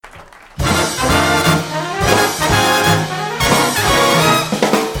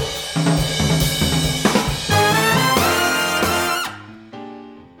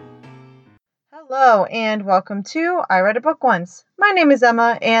Hello and welcome to I Read a Book Once. My name is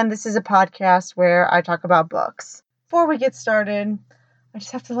Emma and this is a podcast where I talk about books. Before we get started, I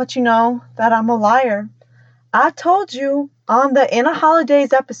just have to let you know that I'm a liar. I told you on the In a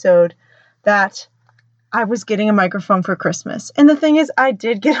Holidays episode that I was getting a microphone for Christmas. And the thing is, I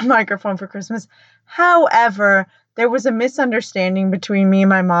did get a microphone for Christmas. However, there was a misunderstanding between me and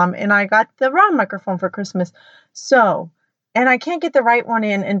my mom and I got the wrong microphone for Christmas. And I can't get the right one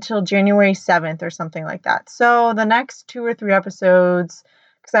in until January 7th or something like that. So the next 2 or 3 episodes,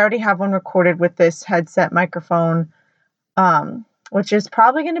 because I already have one recorded with this headset microphone, which is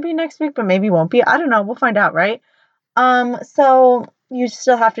probably going to be next week, but maybe won't be. I don't know. We'll find out, right? So you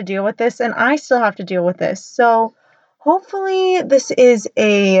still have to deal with this, and I still have to deal with this. So hopefully this is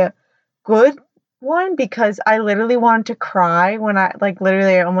a good one, because I literally wanted to cry when I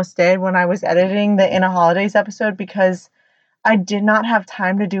almost did when I was editing the In a Holidays episode, because I did not have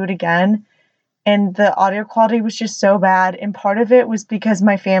time to do it again, and the audio quality was just so bad, and part of it was because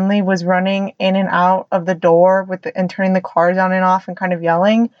my family was running in and out of the door and turning the cars on and off and kind of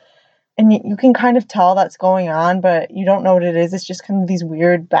yelling, and you can kind of tell that's going on, but you don't know what it is. It's just kind of these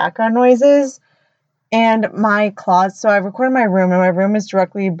weird background noises, and so I recorded my room, and my room is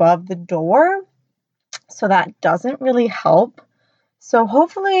directly above the door, so that doesn't really help. So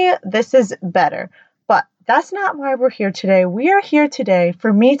hopefully this is better. But that's not why we're here today. We are here today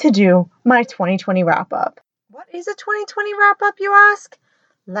for me to do my 2020 wrap-up. What is a 2020 wrap-up, you ask?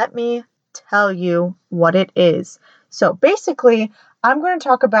 Let me tell you what it is. So basically, I'm going to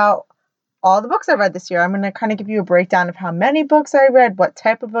talk about all the books I read this year. I'm going to kind of give you a breakdown of how many books I read, what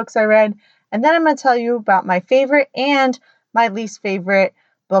type of books I read, and then I'm going to tell you about my favorite and my least favorite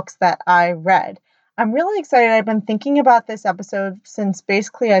books that I read. I'm really excited. I've been thinking about this episode since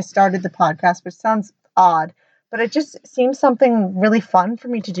basically I started the podcast, which sounds odd, but it just seems something really fun for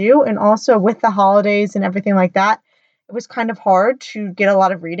me to do. And also with the holidays and everything like that, it was kind of hard to get a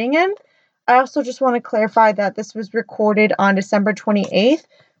lot of reading in. I also just want to clarify that this was recorded on December 28th.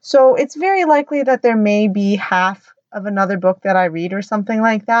 So it's very likely that there may be half of another book that I read or something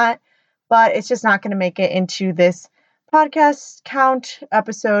like that, but it's just not going to make it into this podcast count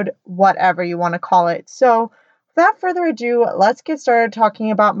episode, whatever you want to call it. So without further ado, let's get started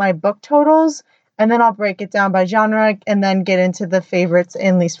talking about my book totals, and then I'll break it down by genre and then get into the favorites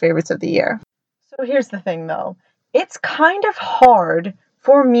and least favorites of the year. So here's the thing though. It's kind of hard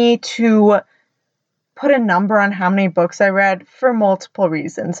for me to put a number on how many books I read for multiple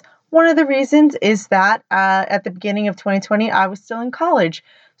reasons. One of the reasons is that at the beginning of 2020, I was still in college.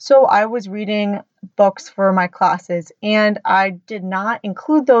 So I was reading books for my classes, and I did not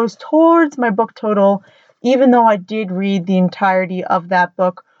include those towards my book total, even though I did read the entirety of that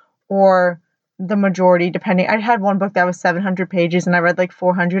book, or the majority, depending. I had one book that was 700 pages, and I read like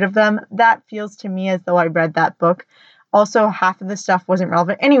 400 of them. That feels to me as though I read that book. Also, half of the stuff wasn't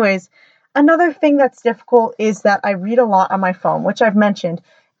relevant. Anyways, another thing that's difficult is that I read a lot on my phone, which I've mentioned,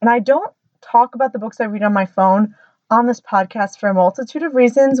 and I don't talk about the books I read on my phone on this podcast for a multitude of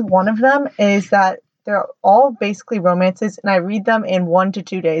reasons. One of them is that they're all basically romances, and I read them in 1 to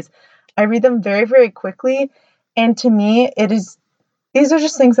 2 days. I read them very, very quickly, and to me, these are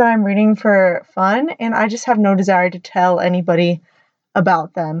just things that I'm reading for fun, and I just have no desire to tell anybody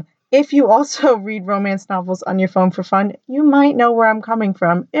about them. If you also read romance novels on your phone for fun, you might know where I'm coming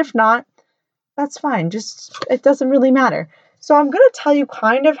from. If not, that's fine. It doesn't really matter. So I'm going to tell you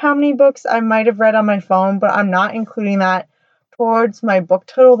kind of how many books I might have read on my phone, but I'm not including that towards my book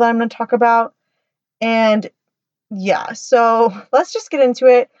total that I'm going to talk about. And yeah, so let's just get into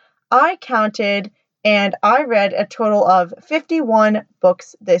it. I counted and I read a total of 51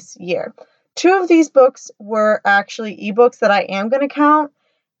 books this year. 2 of these books were actually ebooks that I am going to count,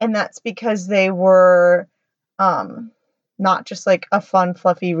 and that's because they were not just like a fun,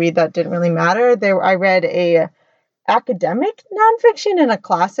 fluffy read that didn't really matter. I read a academic nonfiction and a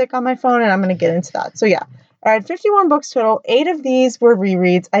classic on my phone, and I'm going to get into that. So yeah, I had 51 books total. 8 of these were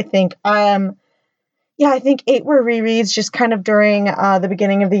rereads, I think. I think 8 were rereads, just kind of during the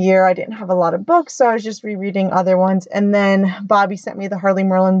beginning of the year. I didn't have a lot of books, so I was just rereading other ones. And then Bobby sent me the Harley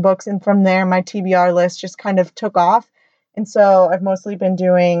Merlin books, and from there, my TBR list just kind of took off. And so I've mostly been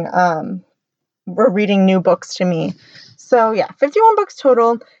doing, reading new books to me. So yeah, 51 books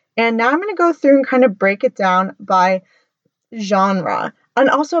total. And now I'm going to go through and kind of break it down by genre. And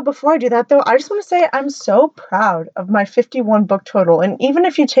also, before I do that, though, I just want to say I'm so proud of my 51 book total. And even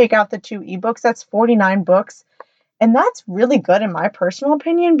if you take out the 2 ebooks, that's 49 books. And that's really good in my personal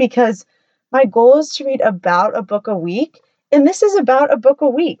opinion, because my goal is to read about a book a week. And this is about a book a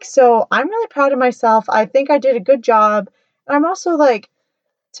week. So I'm really proud of myself. I think I did a good job. And I'm also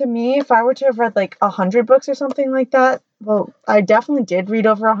to me, if I were to have read like 100 books or something like that, well, I definitely did read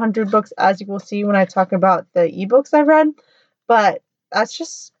over 100 books, as you will see when I talk about the ebooks I read. But that's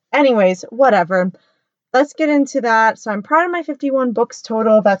just, anyways, whatever. Let's get into that. So I'm proud of my 51 books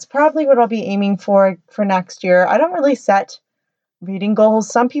total. That's probably what I'll be aiming for next year. I don't really set reading goals.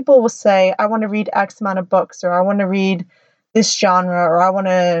 Some people will say, I want to read X amount of books, or I want to read this genre, or I want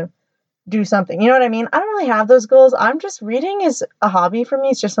to do something. You know what I mean? I don't really have those goals. I'm just, reading is a hobby for me.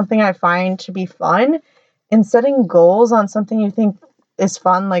 It's just something I find to be fun. And setting goals on something you think is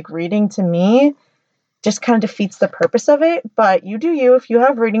fun, like reading, to me, just kind of defeats the purpose of it. But you do you. If you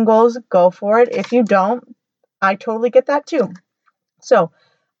have reading goals, go for it. If you don't, I totally get that too. So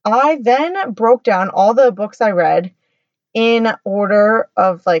I then broke down all the books I read in order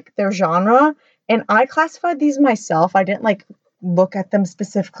of like their genre, and I classified these myself. I didn't like look at them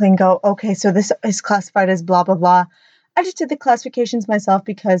specifically and go, okay, so this is classified as blah blah blah. I just did the classifications myself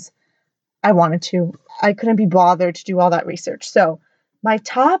because I wanted to. I couldn't be bothered to do all that research. So my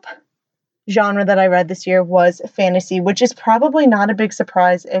top genre that I read this year was fantasy, which is probably not a big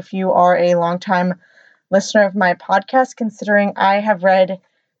surprise if you are a longtime listener of my podcast, considering I have read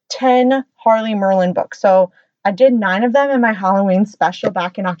 10 Harley Merlin books. So I did 9 of them in my Halloween special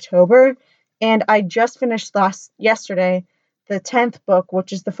back in October, and I just finished yesterday the 10th book,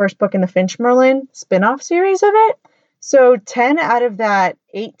 which is the first book in the Finch Merlin spin-off series of it. So 10 out of that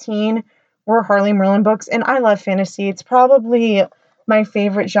 18 were Harley Merlin books, and I love fantasy. It's probably my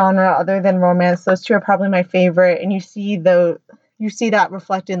favorite genre other than romance. Those two are probably my favorite, and you see that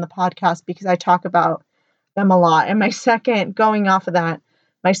reflected in the podcast because I talk about them a lot. And going off of that,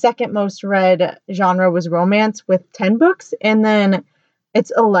 my second most read genre was romance with 10 books, and then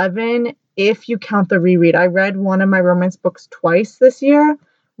it's 11 if you count the reread. I read one of my romance books twice this year,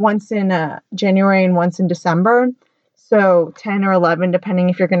 once in January and once in December. So 10 or 11, depending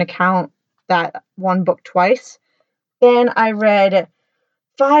if you're going to count that one book twice. Then I read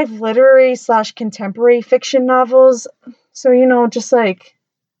 5 literary/contemporary fiction novels. So, just like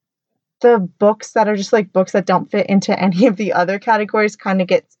the books that are just like books that don't fit into any of the other categories kind of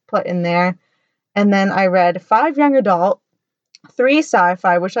gets put in there. And then I read 5 young adult, 3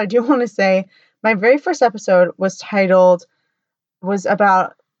 sci-fi, which I do want to say my very first episode was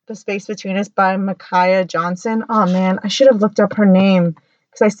about The Space Between Us by Micaiah Johnson. Oh man, I should have looked up her name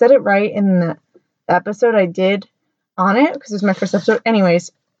because I said it right in the episode I did on it because it was my first episode.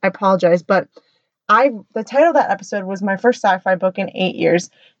 Anyways, I apologize, but the title of that episode was my first sci-fi book in 8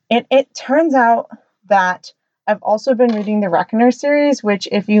 years. And it turns out that I've also been reading the Reckoner series, which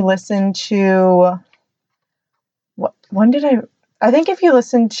if you listen to I think if you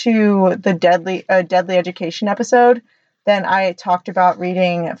listen to the Deadly Education episode, then I talked about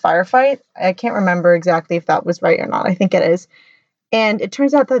reading Firefight. I can't remember exactly if that was right or not. I think it is. And it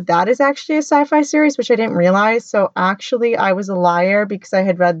turns out that is actually a sci-fi series, which I didn't realize. So actually I was a liar because I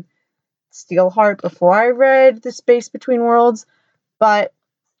had read Steelheart before I read The Space Between Worlds, but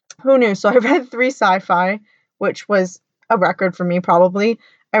who knew? So I read 3 sci-fi, which was a record for me probably.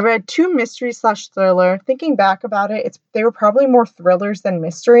 I read 2 mystery/thriller. Thinking back about it, they were probably more thrillers than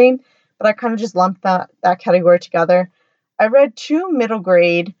mystery, but I kind of just lumped that category together. I read 2 middle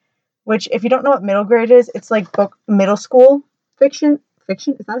grade, which if you don't know what middle grade is, it's like middle school fiction.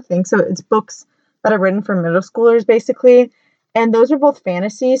 Fiction, is that a thing? So it's books that are written for middle schoolers basically. And those are both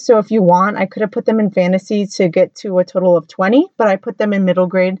fantasy. So if you want, I could have put them in fantasy to get to a total of 20, but I put them in middle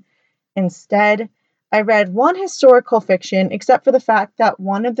grade instead. I read 1 historical fiction, except for the fact that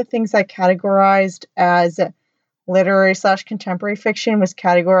one of the things I categorized as literary/contemporary fiction was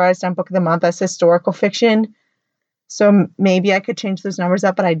categorized on Book of the Month as historical fiction. So maybe I could change those numbers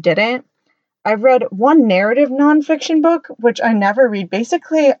up, but I didn't. I read 1 narrative nonfiction book, which I never read.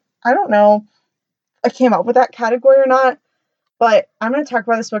 Basically, I don't know if I came up with that category or not, but I'm going to talk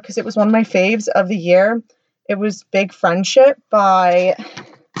about this book because it was one of my faves of the year. It was Big Friendship by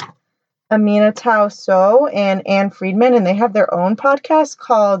Aminatou Sow and Anne Friedman, and they have their own podcast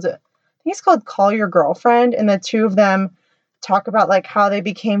called Call Your Girlfriend, and the two of them talk about like how they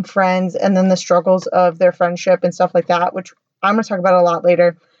became friends and then the struggles of their friendship and stuff like that, which I'm going to talk about a lot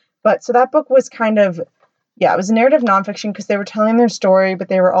later. But so that book was it was a narrative nonfiction because they were telling their story, but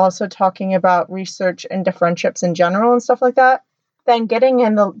they were also talking about research into friendships in general and stuff like that. Then getting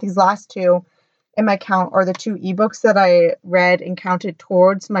in these last 2 in my count are the 2 ebooks that I read and counted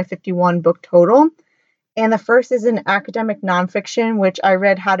towards my 51 book total. And the first is an academic nonfiction, which I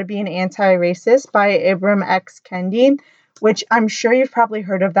read How to Be an Anti-Racist by Ibram X. Kendi, which I'm sure you've probably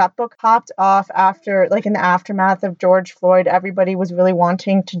heard of. That book popped off after, like in the aftermath of George Floyd. Everybody was really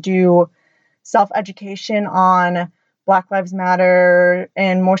wanting to do self-education on Black Lives Matter,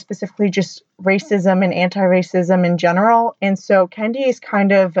 and more specifically just racism and anti-racism in general. And so Kendi is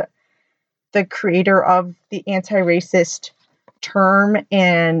kind of the creator of the anti-racist term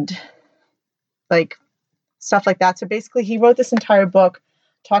and like stuff like that. So basically he wrote this entire book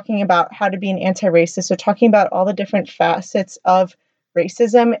talking about how to be an anti-racist. So talking about all the different facets of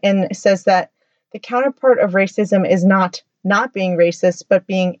racism, and it says that the counterpart of racism is not being racist, but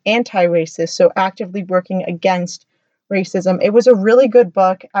being anti-racist. So actively working against racism. It was a really good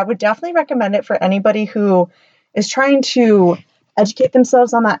book. I would definitely recommend it for anybody who is trying to educate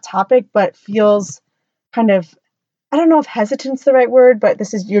themselves on that topic, but feels kind of, I don't know if hesitant's the right word, but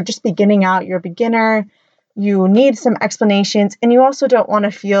you're just beginning out, you're a beginner, you need some explanations, and you also don't want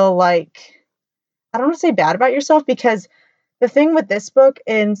to feel like, I don't want to say bad about yourself, because the thing with this book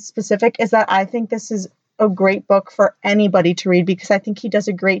in specific is that I think this is a great book for anybody to read, because I think he does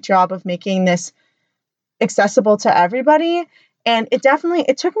a great job of making this accessible to everybody. And it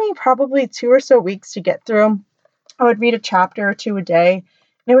took me probably 2 or so weeks to get through. I would read a chapter or 2 a day,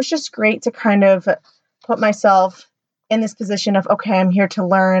 and it was just great to kind of put myself in this position of, okay, I'm here to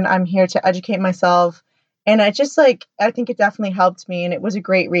learn, I'm here to educate myself. And I think it definitely helped me, and it was a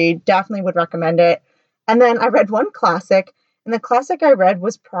great read. Definitely would recommend it. And then I read one classic, and the classic I read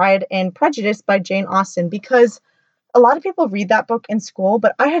was Pride and Prejudice by Jane Austen, because a lot of people read that book in school,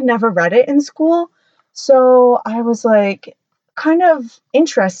 but I had never read it in school. So I was like kind of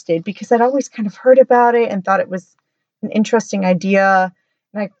interested, because I'd always kind of heard about it and thought it was an interesting idea.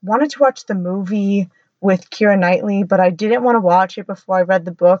 And I wanted to watch the movie with Keira Knightley, but I didn't want to watch it before I read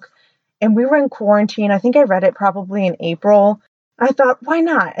the book. And we were in quarantine. I think I read it probably in April. I thought, why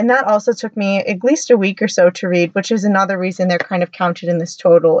not? And that also took me at least a week or so to read, which is another reason they're kind of counted in this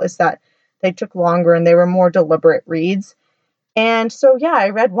total, is that they took longer and they were more deliberate reads. And so, yeah, I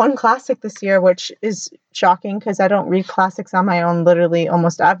read one classic this year, which is shocking because I don't read classics on my own literally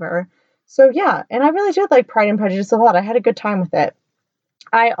almost ever. So, yeah, and I really did like Pride and Prejudice a lot. I had a good time with it.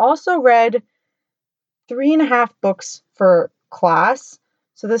 I also read 3.5 books for class.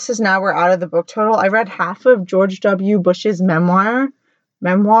 So this is now we're out of the book total. I read half of George W. Bush's memoir.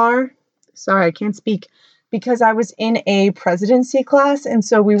 Sorry, I can't speak, because I was in a presidency class. And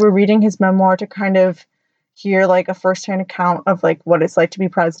so we were reading his memoir to kind of hear like a firsthand account of like what it's like to be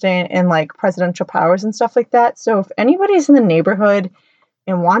president and like presidential powers and stuff like that. So if anybody's in the neighborhood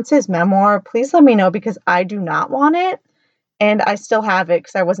and wants his memoir, please let me know, because I do not want it. And I still have it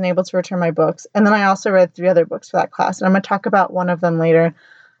because I wasn't able to return my books. And then I also read 3 other books for that class, and I'm going to talk about one of them later.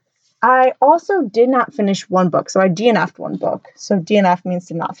 I also did not finish one book. So I DNF'd one book. So DNF means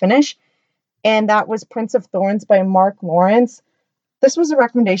did not finish. And that was Prince of Thorns by Mark Lawrence. This was a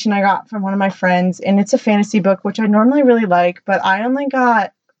recommendation I got from one of my friends, and it's a fantasy book, which I normally really like, but I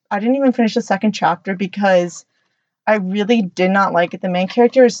didn't even finish the second chapter because I really did not like it. The main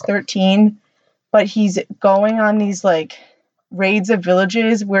character is 13, but he's going on these like raids of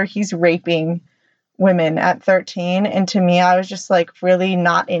villages where he's raping women at 13. And to me, I was just like really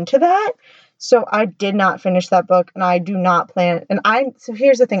not into that. So I did not finish that book, and I do not plan. So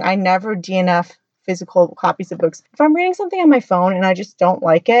here's the thing. I never DNF physical copies of books. If I'm reading something on my phone and I just don't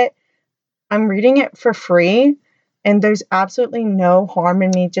like it, I'm reading it for free, and there's absolutely no harm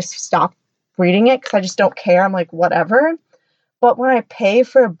in me just stop reading it because I just don't care. I'm like, whatever. But when I pay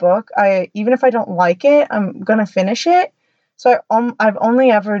for a book, even if I don't like it, I'm going to finish it. So I've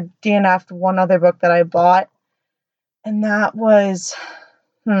only ever DNF'd one other book that I bought, and that was,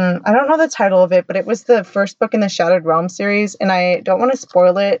 I don't know the title of it, but it was the first book in the Shattered Realm series, and I don't want to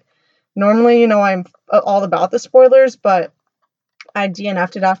spoil it. Normally, I'm all about the spoilers, but I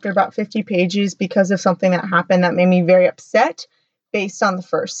DNF'd it after about 50 pages because of something that happened that made me very upset based on the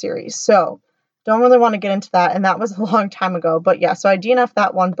first series. So don't really want to get into that, and that was a long time ago. But yeah, so I DNF'd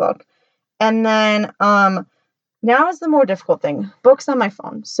that one book. And then now is the more difficult thing. Books on my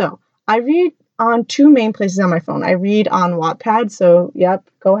phone. So I read on 2 main places on my phone. I read on Wattpad. So yep,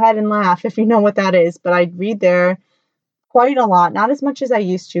 go ahead and laugh if you know what that is. But I read there quite a lot, not as much as I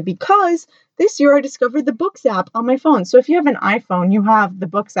used to, because this year I discovered the Books app on my phone. So if you have an iPhone, you have the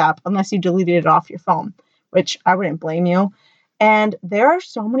Books app, unless you deleted it off your phone, which I wouldn't blame you. And there are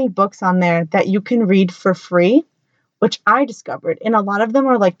so many books on there that you can read for free, which I discovered. And a lot of them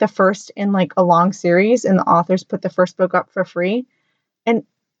are like the first in like a long series, and the authors put the first book up for free. And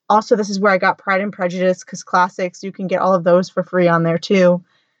also this is where I got Pride and Prejudice, because classics, you can get all of those for free on there too.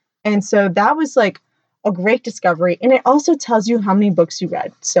 And so that was like a great discovery. And it also tells you how many books you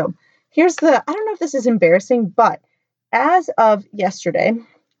read. So I don't know if this is embarrassing, but as of yesterday,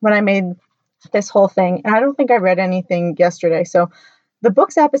 when I made this whole thing, and I don't think I read anything yesterday. So the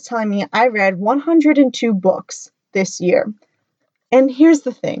Books app is telling me I read 102 books this year. And here's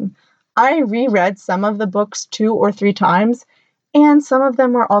the thing. I reread some of the books 2 or 3 times, and some of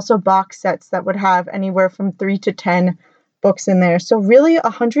them were also box sets that would have anywhere from 3 to 10 books in there. So really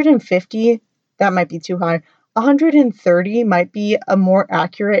 150, that might be too high. 130 might be a more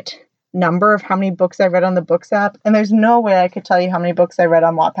accurate number of how many books I read on the Books app. And there's no way I could tell you how many books I read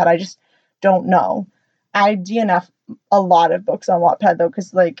on Wattpad. I just don't know. I DNF a lot of books on Wattpad though,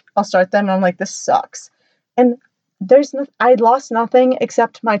 because I'll start them and I'm like, this sucks. And I lost nothing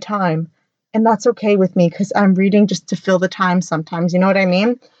except my time. And that's okay with me because I'm reading just to fill the time sometimes. You know what I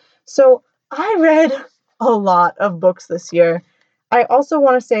mean? So I read a lot of books this year. I also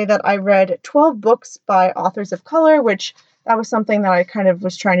want to say that I read 12 books by authors of color, which that was something that I kind of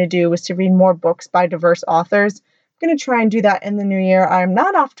was trying to do, was to read more books by diverse authors. I'm going to try and do that in the new year. I'm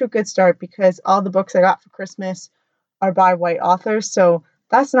not off to a good start because all the books I got for Christmas are by white authors. So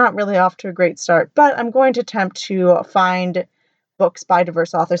that's not really off to a great start. But I'm going to attempt to find books by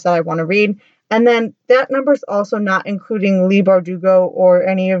diverse authors that I want to read. And then that number is also not including Leigh Bardugo or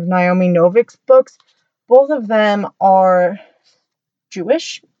any of Naomi Novik's books. Both of them are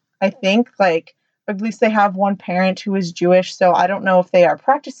Jewish, I think. At least they have one parent who is Jewish. So I don't know if they are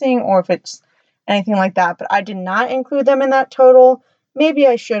practicing or if it's anything like that. But I did not include them in that total. Maybe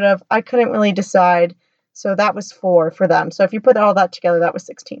I should have. I couldn't really decide. So that was 4 for them. So if you put all that together, that was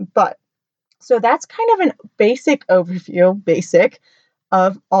 16. But so that's kind of an basic overview,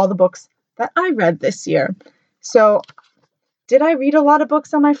 of all the books that I read this year. So did I read a lot of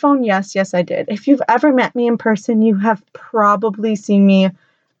books on my phone? Yes, I did. If you've ever met me in person, you have probably seen me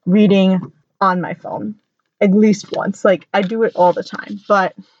reading on my phone at least once. I do it all the time,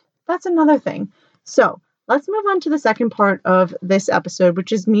 but that's another thing. So let's move on to the second part of this episode,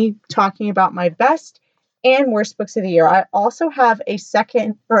 which is me talking about my best and worst books of the year. I also have a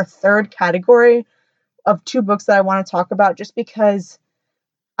second or a third category of 2 books that I want to talk about just because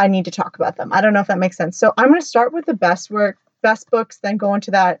I need to talk about them. I don't know if that makes sense. So I'm going to start with the best books, then go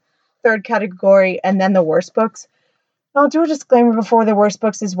into that third category, and then the worst books. I'll do a disclaimer before the worst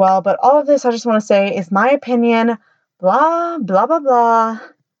books as well, but all of this I just want to say is my opinion, blah, blah, blah, blah.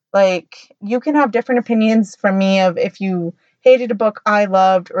 You can have different opinions from me of if you hated a book I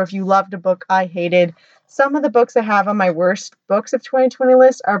loved or if you loved a book I hated. Some of the books I have on my worst books of 2020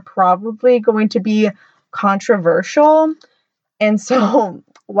 list are probably going to be controversial. And so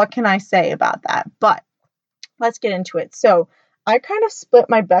what can I say about that? But let's get into it. So I kind of split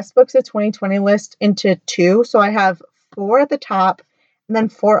my best books of 2020 list into 2. So I have 4 at the top and then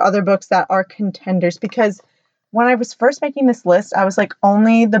 4 other books that are contenders, because when I was first making this list, I was like,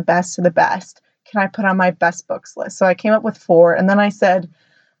 only the best of the best can I put on my best books list. So I came up with 4, and then I said,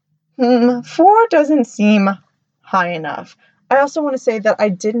 4 doesn't seem high enough. I also want to say that I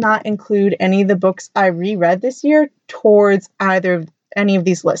did not include any of the books I reread this year towards any of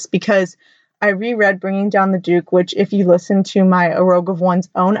these lists, because I reread Bringing Down the Duke, which if you listen to my A Rogue of One's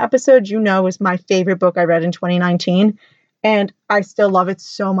Own episode, you know is my favorite book I read in 2019. And I still love it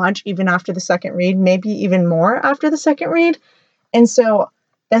so much, even after the second read, maybe even more after the second read. And so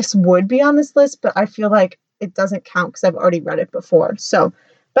this would be on this list, but I feel like it doesn't count because I've already read it before. So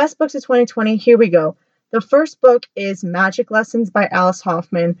best books of 2020, here we go. The first book is Magic Lessons by Alice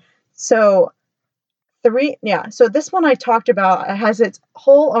Hoffman. So this one I talked about. It has its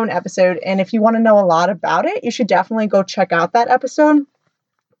whole own episode, and if you want to know a lot about it, you should definitely go check out that episode.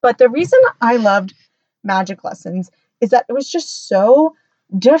 But the reason I loved Magic Lessons is that it was just so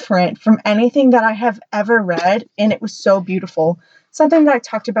different from anything that I have ever read, and it was so beautiful. Something that I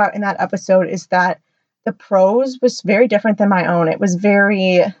talked about in that episode is that the prose was very different than my own. It was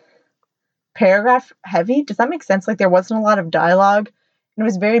very paragraph heavy. Does that make sense? There wasn't a lot of dialogue. And it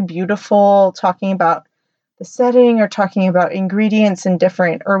was very beautiful, talking about the setting or talking about ingredients and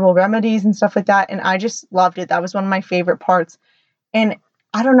different herbal remedies and stuff like that. And I just loved it. That was one of my favorite parts. And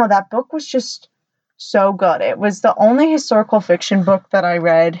I don't know, that book was just so good. It was the only historical fiction book that I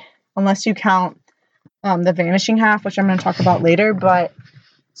read, unless you count The Vanishing Half, which I'm going to talk about later. But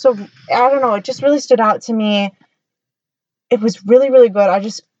so I don't know, it just really stood out to me. It was really, really good.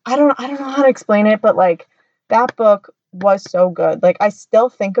 I don't know how to explain it, but that book was so good. I still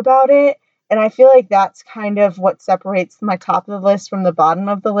think about it, and I feel like that's kind of what separates my top of the list from the bottom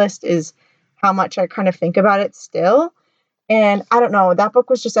of the list, is how much I kind of think about it still. And I don't know, that book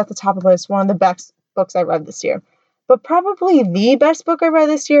was just at the top of the list, one of the best books I read this year. But probably the best book I read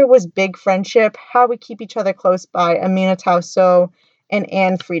this year was Big Friendship, How We Keep Each Other Close by Amina Tauso and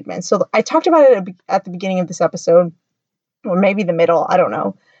Anne Friedman. So I talked about it at the beginning of this episode, or maybe the middle, I don't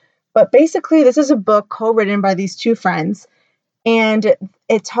know. But basically, this is a book co-written by these 2 friends, And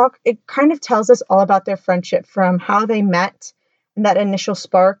it kind of tells us all about their friendship, from how they met and that initial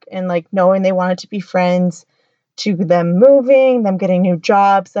spark and like knowing they wanted to be friends, to them moving, them getting new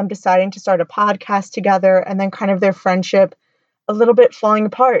jobs, them deciding to start a podcast together, and then kind of their friendship a little bit falling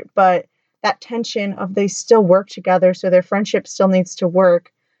apart, but that tension of they still work together, so their friendship still needs to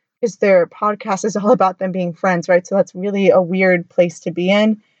work because their podcast is all about them being friends, right? So that's really a weird place to be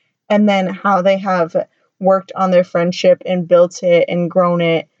in. And then how they have worked on their friendship and built it and grown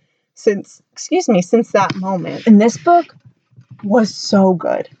it since that moment. And this book was so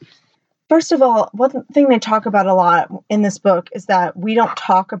good. First of all, one thing they talk about a lot in this book is that we don't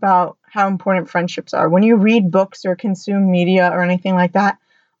talk about how important friendships are. When you read books or consume media or anything like that,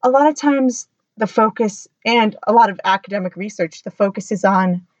 a lot of times the focus, and a lot of academic research, the focus is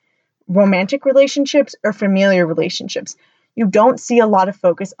on romantic relationships or familiar relationships. You don't see a lot of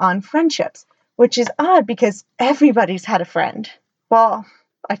focus on friendships, which is odd because everybody's had a friend. Well,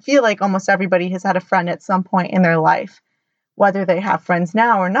 I feel like almost everybody has had a friend at some point in their life. Whether they have friends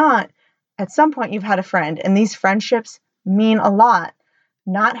now or not, at some point you've had a friend, and these friendships mean a lot.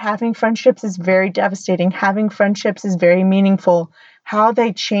 Not having friendships is very devastating. Having friendships is very meaningful. How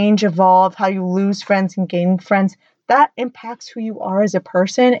they change, evolve, how you lose friends and gain friends, that impacts who you are as a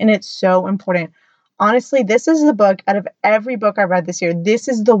person, and it's so important. Honestly, this is the book, out of every book I read this year, this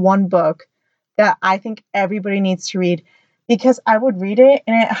is the one book that I think everybody needs to read, because I would read it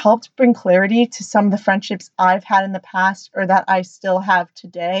and it helped bring clarity to some of the friendships I've had in the past or that I still have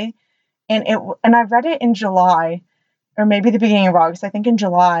today. And I read it in July, or maybe the beginning of August, I think in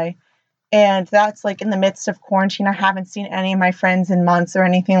July. And that's like in the midst of quarantine. I haven't seen any of my friends in months or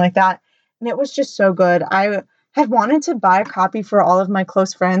anything like that. And it was just so good. I had wanted to buy a copy for all of my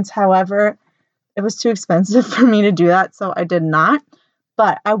close friends. However, it was too expensive for me to do that, so I did not.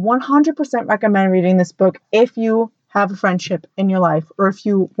 But I 100% recommend reading this book if you have a friendship in your life or if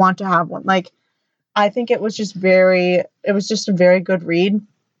you want to have one. Like, I think it was just a very good read,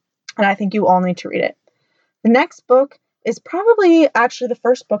 and I think you all need to read it. The next book is probably actually the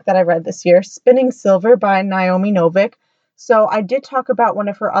first book that I read this year, Spinning Silver by Naomi Novik. So I did talk about one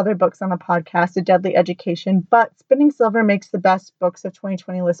of her other books on the podcast, A Deadly Education, but Spinning Silver makes the best books of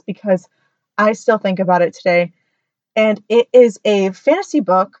 2020 list because I still think about it today. And it is a fantasy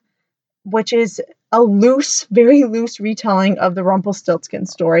book, which is a very loose retelling of the Rumpelstiltskin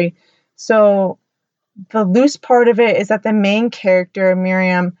story. So the loose part of it is that the main character,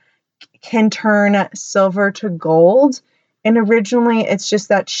 Miriam, can turn silver to gold. And originally it's just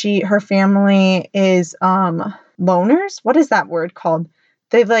that her family is loaners. What is that word called?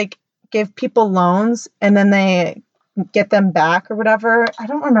 They like give people loans and then they get them back or whatever. I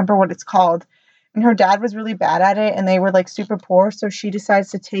don't remember what it's called. And her dad was really bad at it and they were like super poor. So she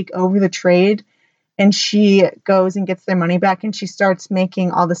decides to take over the trade and she goes and gets their money back and she starts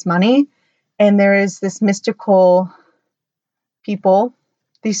making all this money. And there is this mystical people,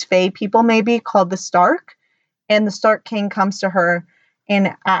 these fae people maybe, called the Stark. And the Stark King comes to her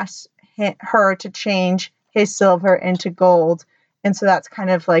and asks her to change his silver into gold. And so that's kind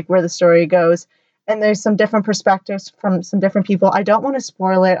of like where the story goes. And there's some different perspectives from some different people. I don't want to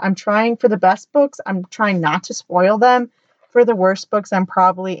spoil it. I'm trying for the best books. I'm trying not to spoil them. For the worst books, I'm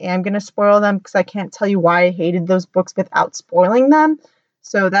probably am going to spoil them because I can't tell you why I hated those books without spoiling them.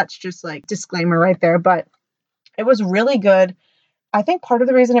 So that's just like disclaimer right there. But it was really good. I think part of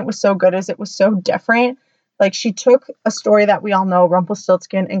the reason it was so good is it was so different. Like, she took a story that we all know,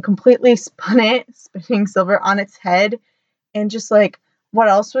 Rumpelstiltskin, and completely spinning silver on its head. And just like, what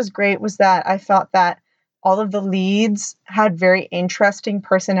else was great was that I thought that all of the leads had very interesting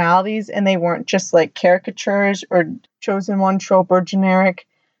personalities and they weren't just like caricatures or chosen one trope or generic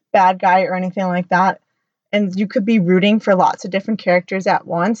bad guy or anything like that. And you could be rooting for lots of different characters at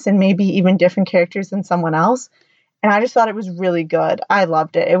once and maybe even different characters than someone else. And I just thought it was really good. I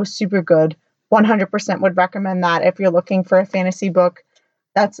loved it. It was super good. 100% would recommend that if you're looking for a fantasy book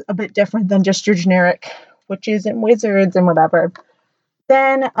that's a bit different than just your generic witches and wizards and whatever.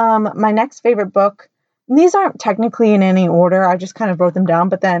 Then my next favorite book, and these aren't technically in any order, I just kind of wrote them down,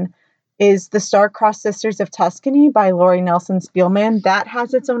 but then is The Star-Crossed Sisters of Tuscany by Laurie Nelson Spielman. That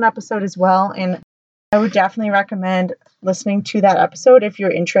has its own episode as well, and I would definitely recommend listening to that episode if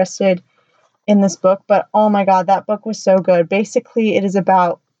you're interested in this book. But oh my god, that book was so good. Basically, it is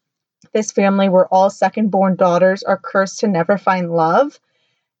about this family where all second-born daughters are cursed to never find love,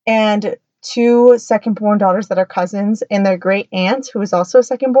 and two second-born daughters that are cousins and their great aunt, who is also a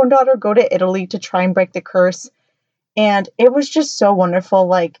second-born daughter, go to Italy to try and break the curse. And it was just so wonderful.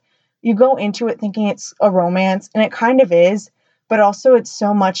 Like, you go into it thinking it's a romance, and it kind of is, but also it's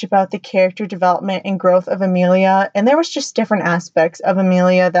so much about the character development and growth of Amelia. And there was just different aspects of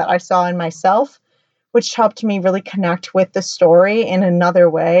Amelia that I saw in myself, which helped me really connect with the story in another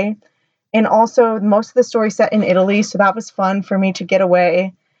way. And also most of the story set in Italy, so that was fun for me to get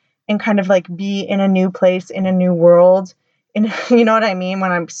away and kind of like be in a new place, in a new world. And you know what I mean?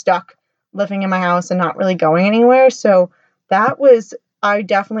 When I'm stuck living in my house and not really going anywhere. So that was, I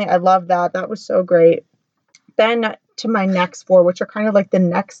love that. That was so great. Then to my next four, which are kind of like the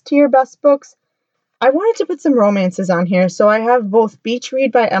next tier best books, I wanted to put some romances on here. So I have both Beach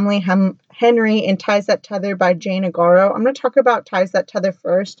Read by Emily Henry and Ties That Tether by Jane Igharo. I'm going to talk about Ties That Tether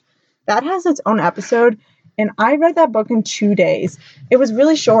first. That has its own episode, and I read that book in 2 days. It was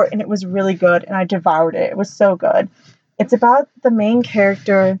really short, and it was really good, and I devoured it. It was so good. It's about the main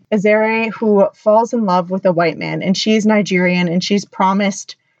character, Azere, who falls in love with a white man, and she's Nigerian, and she's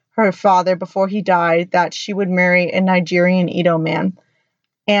promised her father before he died that she would marry a Nigerian Edo man.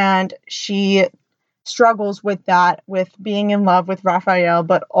 And she struggles with that, with being in love with Raphael,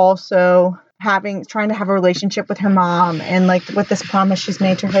 but also trying to have a relationship with her mom and like with this promise she's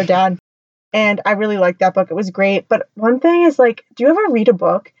made to her dad. And I really liked that book. It was great. But one thing is, like, do you ever read a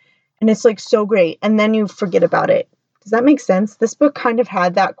book and it's like so great and then you forget about it? Does that make sense? This book kind of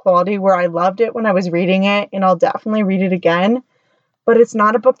had that quality where I loved it when I was reading it, and I'll definitely read it again. But it's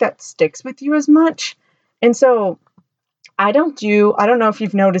not a book that sticks with you as much. And so I don't know if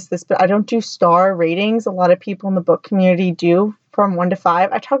you've noticed this, but I don't do star ratings. A lot of people in the book community do, from 1 to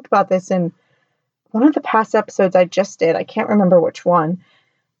 5. I talked about this in one of the past episodes I just did. I can't remember which one.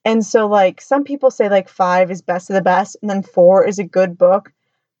 And so, like, some people say, like, 5 is best of the best, and then 4 is a good book,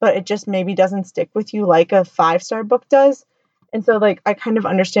 but it just maybe doesn't stick with you like a 5-star book does. And so, like, I kind of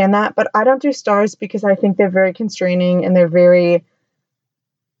understand that, but I don't do stars because I think they're very constraining and they're very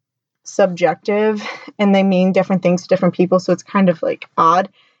subjective, and they mean different things to different people, so it's kind of, like, odd.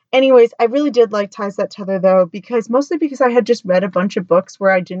 Anyways, I really did like Ties That Tether, though, mostly because I had just read a bunch of books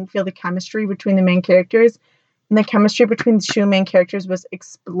where I didn't feel the chemistry between the main characters, and the chemistry between the 2 main characters was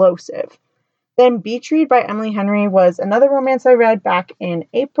explosive. Then Beach Read by Emily Henry was another romance I read back in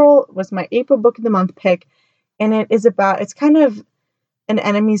April. It was my April Book of the Month pick, and it's kind of an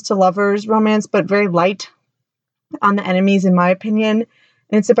enemies to lovers romance, but very light on the enemies, in my opinion.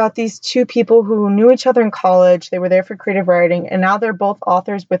 And it's about these 2 people who knew each other in college. They were there for creative writing, and now they're both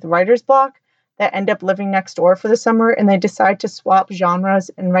authors with writer's block that end up living next door for the summer, and they decide to swap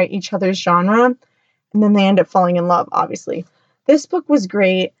genres and write each other's genre, and then they end up falling in love, obviously. This book was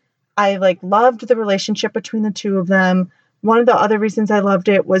great. I loved the relationship between the 2 of them. One of the other reasons I loved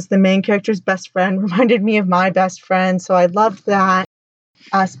it was the main character's best friend reminded me of my best friend, so I loved that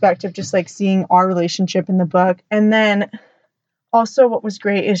aspect of just seeing our relationship in the book. And then also, what was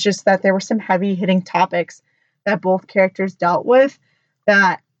great is just that there were some heavy-hitting topics that both characters dealt with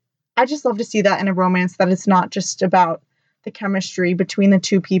that I just love to see that in a romance, that it's not just about the chemistry between the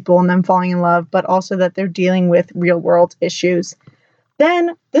 2 people and them falling in love, but also that they're dealing with real-world issues.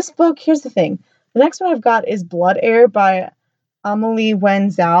 Then, this book, here's the thing. The next one I've got is Blood Heir by Amelie Wen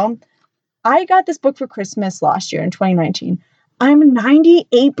Zhao. I got this book for Christmas last year in 2019. I'm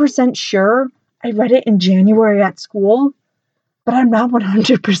 98% sure I read it in January at school, but I'm not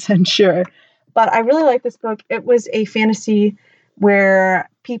 100% sure. But I really like this book. It was a fantasy where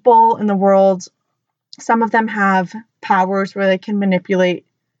people in the world, some of them have powers where they can manipulate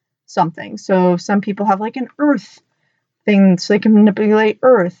something. So some people have an earth thing, so they can manipulate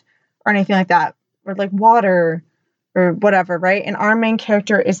earth or anything like that, or water or whatever, right? And our main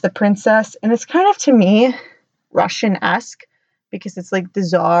character is the princess, and it's kind of, to me, Russian-esque, because it's the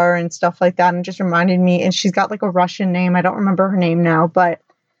Tsar and stuff like that, and it just reminded me, and she's got a Russian name. I don't remember her name now, but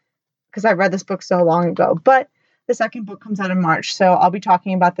because I read this book so long ago. But the second book comes out in March, so I'll be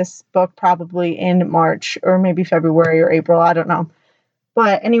talking about this book probably in March or maybe February or April, I don't know.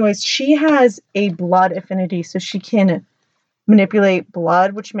 But anyways, she has a blood affinity, so she can manipulate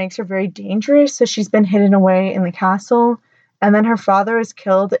blood, which makes her very dangerous. So she's been hidden away in the castle, and then her father is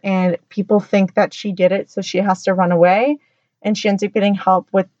killed, and people think that she did it, so she has to run away. And she ends up getting help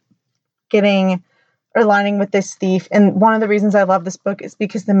with aligning with this thief. And one of the reasons I love this book is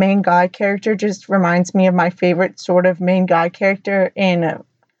because the main guy character just reminds me of my favorite sort of main guy character in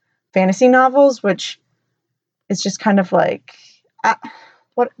fantasy novels, which is just kind of what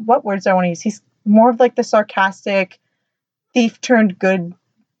words do I want to use? He's more of the sarcastic thief turned good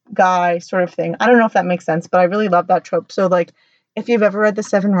guy sort of thing. I don't know if that makes sense, but I really love that trope. So if you've ever read the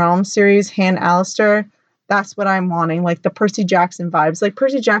Seven Realms series, Han Alistair, that's what I'm wanting, the Percy Jackson vibes.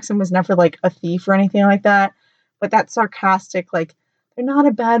 Percy Jackson was never a thief or anything like that, but that sarcastic, they're not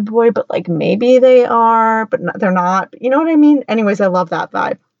a bad boy, but like maybe they are, but they're not. You know what I mean? Anyways, I love that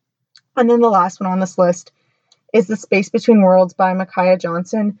vibe. And then the last one on this list is The Space Between Worlds by Micaiah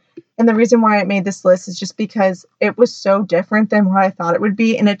Johnson. And the reason why I made this list is just because it was so different than what I thought it would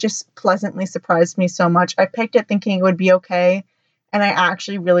be, and it just pleasantly surprised me so much. I picked it thinking it would be okay, and I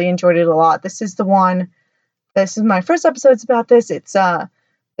actually really enjoyed it a lot. This is my first episode's about this. It's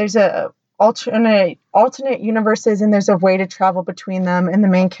there's a alternate universes, and there's a way to travel between them, and the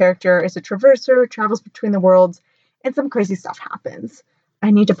main character is a traverser, travels between the worlds, and some crazy stuff happens. I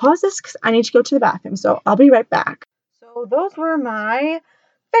need to pause this because I need to go to the bathroom, so I'll be right back. So those were my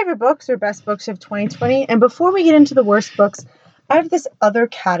favorite books or best books of 2020. And before we get into the worst books, I have this other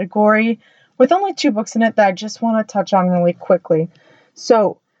category with only 2 books in it that I just want to touch on really quickly.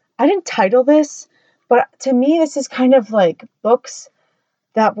 So I didn't title this, but to me, this is kind of like books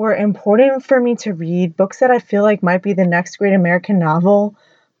that were important for me to read, books that I feel like might be the next great American novel.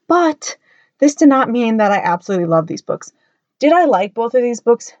 But this did not mean that I absolutely love these books. Did I like both of these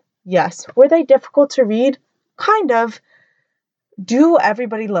books? Yes. Were they difficult to read? Kind of. Do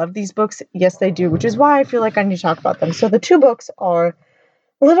everybody love these books? Yes, they do, which is why I feel like I need to talk about them. So the 2 books are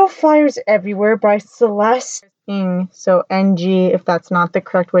Little Fires Everywhere by Celeste Ng. So Ng, if that's not the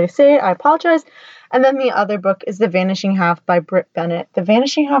correct way to say it, I apologize. And then the other book is The Vanishing Half by Brit Bennett. The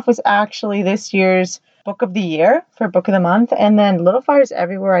Vanishing Half was actually this year's book of the year for book of the month. And then Little Fires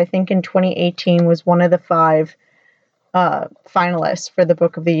Everywhere, I think in 2018, was one of the 5 finalists for the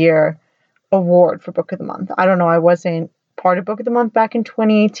book of the year award for book of the month. I don't know. I wasn't part of book of the month back in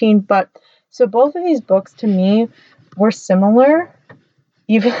 2018, but so both of these books to me were similar,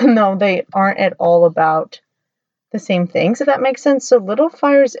 even though they aren't at all about the same things, if that makes sense. So Little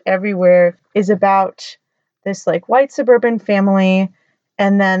Fires Everywhere is about this like white suburban family,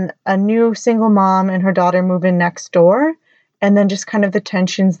 and then a new single mom and her daughter move in next door, and then just kind of the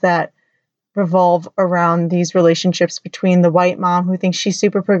tensions that revolve around these relationships between the white mom who thinks she's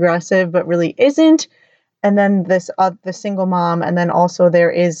super progressive but really isn't, and then the single mom, and then also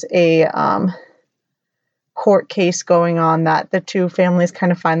there is a court case going on that the 2 families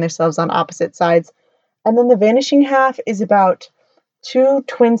kind of find themselves on opposite sides. And then The Vanishing Half is about 2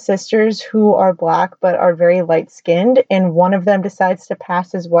 twin sisters who are Black but are very light-skinned, and one of them decides to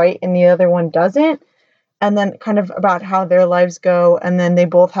pass as white and the other one doesn't, and then kind of about how their lives go. And then they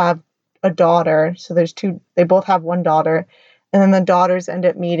both have a daughter, so they both have one daughter, and then the daughters end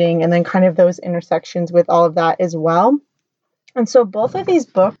up meeting, and then kind of those intersections with all of that as well. And so both of these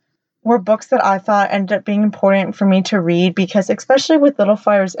books were books that I thought ended up being important for me to read, because especially with Little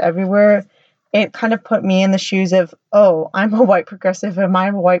Fires Everywhere, it kind of put me in the shoes of, oh, I'm a white progressive. Am I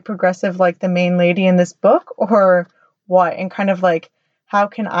a white progressive like the main lady in this book, or what? And kind of like, how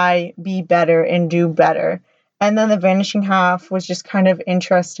can I be better and do better? And then The Vanishing Half was just kind of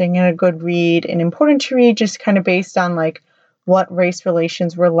interesting and a good read and important to read, just kind of based on like what race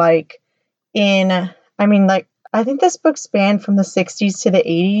relations were like I think this book spanned from the 60s to the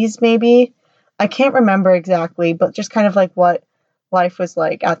 80s, maybe. I can't remember exactly, but just kind of like what life was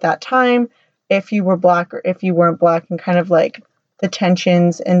like at that time, if you were Black or if you weren't Black, and kind of like the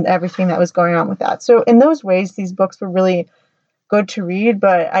tensions and everything that was going on with that. So in those ways, these books were really good to read,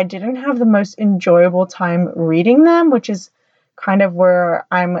 but I didn't have the most enjoyable time reading them, which is kind of where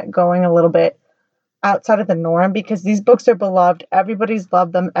I'm going a little bit outside of the norm, because these books are beloved. Everybody's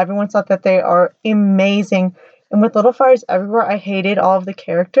loved them. Everyone's thought that they are amazing. And with Little Fires Everywhere, I hated all of the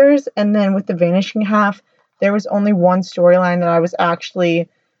characters. And then with The Vanishing Half, there was only one storyline that I was actually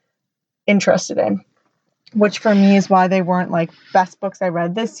interested in, which for me is why they weren't like best books I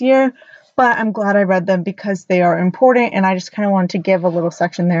read this year. But I'm glad I read them because they are important, and I just kind of wanted to give a little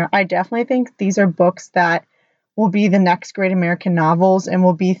section there. I definitely think these are books that will be the next great American novels, and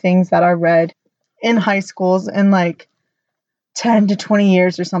will be things that are read in high schools in like 10 to 20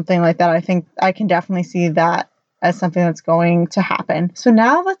 years or something like that. I think I can definitely see that as something that's going to happen. So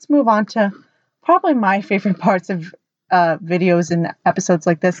now let's move on to probably my favorite parts of videos and episodes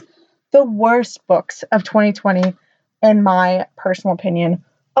like this. The worst books of 2020, in my personal opinion.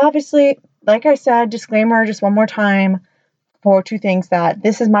 Obviously, like I said, disclaimer just one more time for 2 things, that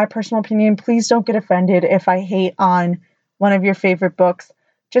this is my personal opinion. Please don't get offended if I hate on one of your favorite books.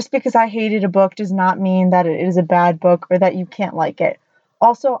 Just because I hated a book does not mean that it is a bad book or that you can't like it.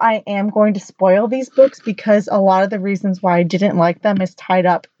 Also, I am going to spoil these books because a lot of the reasons why I didn't like them is tied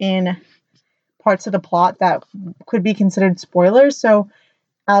up in parts of the plot that could be considered spoilers. So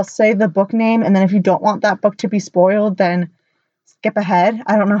I'll say the book name, and then if you don't want that book to be spoiled, then skip ahead.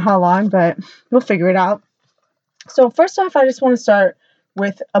 I don't know how long, but we'll figure it out. So first off, I just want to start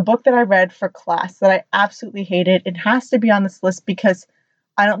with a book that I read for class that I absolutely hated. It has to be on this list because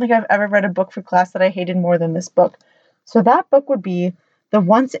I don't think I've ever read a book for class that I hated more than this book. So that book would be The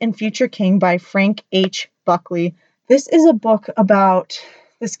Once and Future King by Frank H. Buckley. This is a book about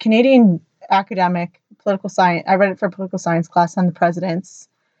this Canadian academic, political science. I read it for a political science class on the presidents,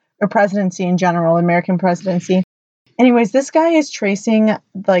 or presidency in general, American presidency. Anyways, this guy is tracing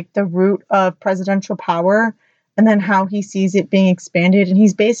like the root of presidential power and then how he sees it being expanded. And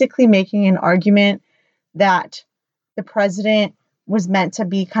he's basically making an argument that the president was meant to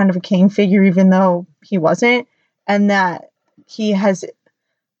be kind of a king figure, even though he wasn't, and that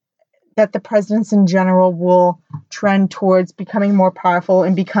that the presidents in general will trend towards becoming more powerful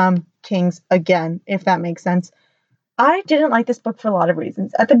and become kings again, if that makes sense. I didn't like this book for a lot of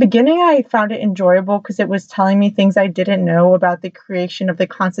reasons. At the beginning, I found it enjoyable because it was telling me things I didn't know about the creation of the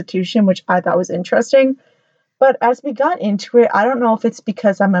Constitution, which I thought was interesting. But as we got into it, I don't know if it's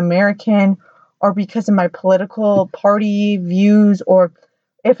because I'm American or because of my political party views or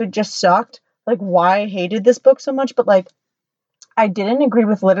if it just sucked, like why I hated this book so much. But like, I didn't agree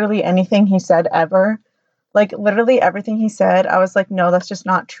with literally anything he said ever. Like literally everything he said, I was like, no, that's just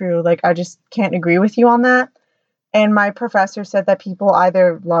not true. Like, I just can't agree with you on that. And my professor said that people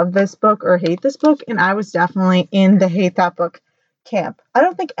either love this book or hate this book. And I was definitely in the hate that book camp. I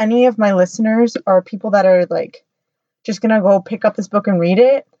don't think any of my listeners are people that are like just going to go pick up this book and read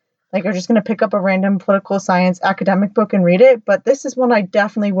it. Like, are just going to pick up a random political science academic book and read it. But this is one I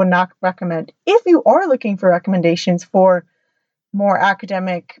definitely would not recommend. If you are looking for recommendations for more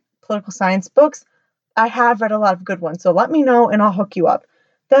academic political science books, I have read a lot of good ones. So let me know and I'll hook you up.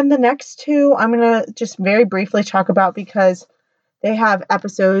 Then the next two I'm going to just very briefly talk about because they have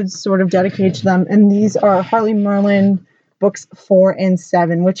episodes sort of dedicated to them. And these are Harley Merlin books 4 and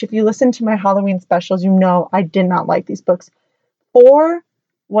 7, which if you listen to my Halloween specials, you know I did not like these books. 4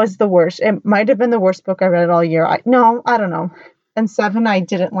 was the worst. It might have been the worst book I read all year. I don't know. And 7 I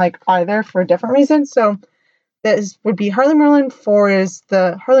didn't like either for different reasons. So this would be Harley Merlin. 4 is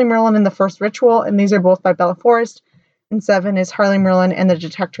the Harley Merlin and the First Ritual, and these are both by Bella Forrest. And 7 is Harley Merlin and the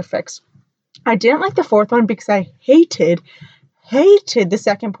Detector Fix. I didn't like the 4th one because I hated the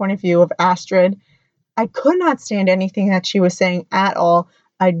second point of view of Astrid. I could not stand anything that she was saying at all.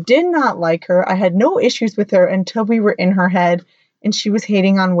 I did not like her. I had no issues with her until we were in her head and she was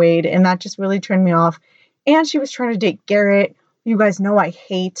hating on Wade, and that just really turned me off. And she was trying to date Garrett. You guys know I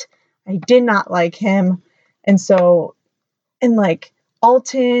hate. I did not like him. And like,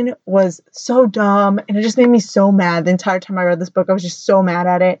 Alton was so dumb, and it just made me so mad. The entire time I read this book, I was just so mad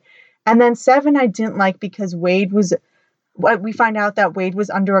at it. And then 7 I didn't like because we find out that Wade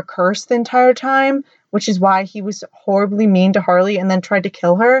was under a curse the entire time, which is why he was horribly mean to Harley and then tried to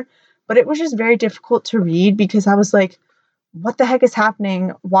kill her. But it was just very difficult to read because I was like, what the heck is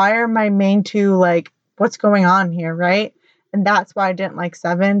happening? Why are my main two, like, what's going on here, right? And that's why I didn't like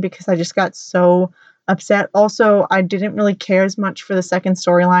 7, because I just got so upset. Also, I didn't really care as much for the second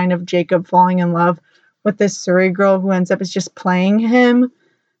storyline of Jacob falling in love with this Surrey girl who ends up as just playing him.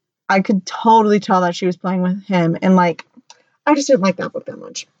 I could totally tell that she was playing with him, and like, I just didn't like that book that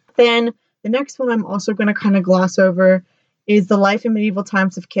much. Then the next one I'm also going to kind of gloss over is The Life in Medieval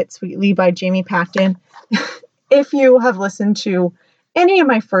Times of Kit Sweetly by Jamie Pacton. If you have listened to any of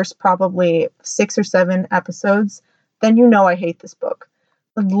my first probably 6 or 7 episodes, then you know I hate this book.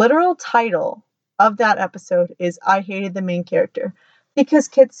 The literal title of that episode is I hated the main character because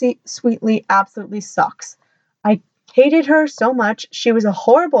Kit Sweetly absolutely sucks. I hated her so much. She was a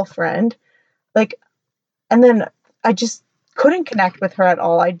horrible friend. And then I just couldn't connect with her at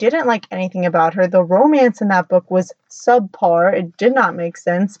all. I didn't like anything about her. The romance in that book was subpar. It did not make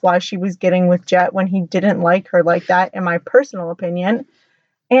sense why she was getting with Jet when he didn't like her like that, in my personal opinion.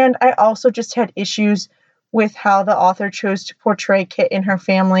 And I also just had issues with how the author chose to portray Kit and her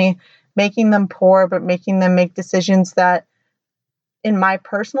family, making them poor, but making them make decisions that, in my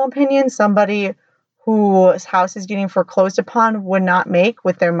personal opinion, somebody whose house is getting foreclosed upon would not make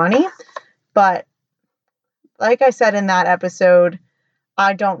with their money. But like I said in that episode,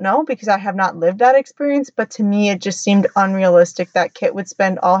 I don't know because I have not lived that experience, but to me it just seemed unrealistic that Kit would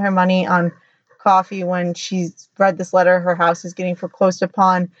spend all her money on coffee when she's read this letter her house is getting foreclosed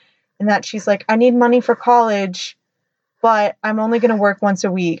upon, and that she's like, I need money for college, but I'm only going to work once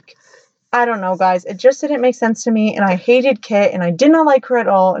a week. I don't know, guys. It just didn't make sense to me, and I hated Kit, and I did not like her at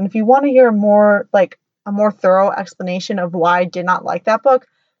all. And if you want to hear a more thorough explanation of why I did not like that book,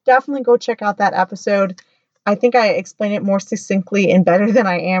 definitely go check out that episode. I think I explain it more succinctly and better than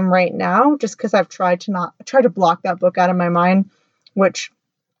I am right now, just because I've tried to block that book out of my mind, which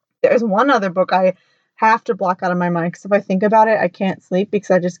there's one other book I have to block out of my mind because if I think about it, I can't sleep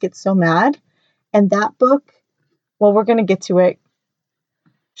because I just get so mad. And that book, well, we're going to get to it.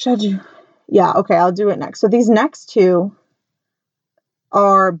 Should I do? Yeah, okay, I'll do it next. So these next two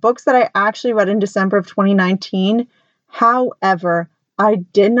are books that I actually read in December of 2019. However, I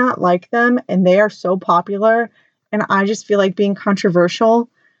did not like them and they are so popular and I just feel like being controversial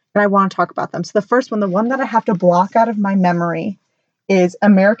and I want to talk about them. So the first one, the one that I have to block out of my memory is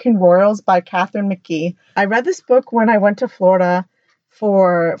American Royals by Katharine McGee. I read this book when I went to Florida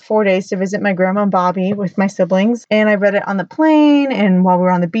for 4 days to visit my grandma and Bobby with my siblings. And I read it on the plane and while we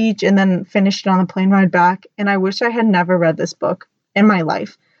were on the beach and then finished it on the plane ride back. And I wish I had never read this book in my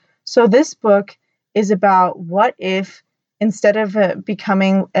life. So this book is about what if instead of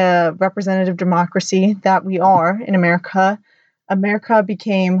becoming a representative democracy that we are in America, America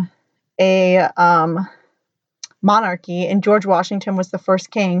became a monarchy and George Washington was the first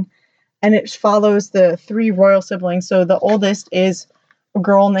king. And it follows the three royal siblings. So the oldest is a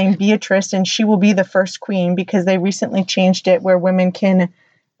girl named Beatrice, and she will be the first queen because they recently changed it where women can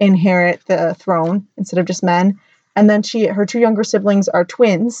inherit the throne instead of just men. And then her two younger siblings are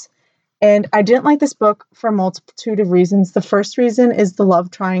twins. And I didn't like this book for a multitude of reasons. The first reason is the love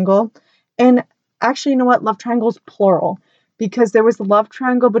triangle. And actually, you know what? Love triangle is plural because there was a love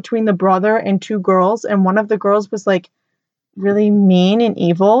triangle between the brother and two girls. And one of the girls was like really mean and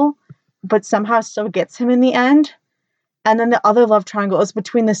evil, but somehow still gets him in the end. And then the other love triangle is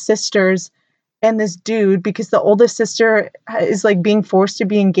between the sisters and this dude because the oldest sister is like being forced to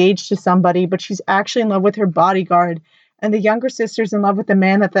be engaged to somebody, but she's actually in love with her bodyguard. And the younger sister's in love with the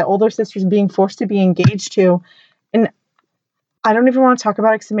man that the older sister's being forced to be engaged to. And I don't even want to talk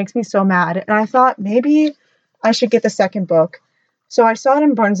about it because it makes me so mad. And I thought maybe I should get the second book. So I saw it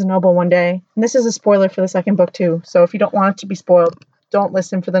in Barnes & Noble one day. And this is a spoiler for the second book too. So if you don't want it to be spoiled, don't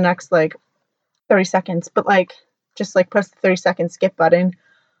listen for the next 30 seconds. But just press the 30-second skip button.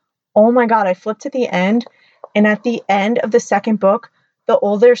 Oh my God, I flipped to the end. And at the end of the second book, the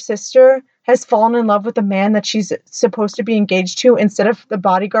older sister has fallen in love with the man that she's supposed to be engaged to instead of the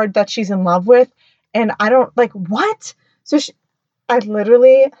bodyguard that she's in love with. And I don't what? So I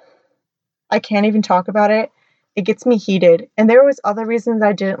can't even talk about it. It gets me heated. And there was other reasons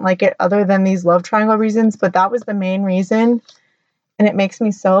I didn't like it other than these love triangle reasons, but that was the main reason. And it makes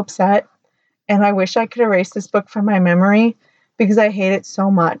me so upset. And I wish I could erase this book from my memory because I hate it so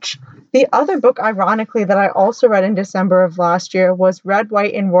much. The other book, ironically, that I also read in December of last year was Red,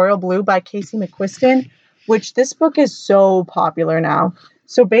 White, and Royal Blue by Casey McQuiston, which this book is so popular now.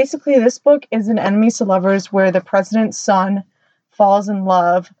 So basically, this book is an enemies to lovers where the president's son falls in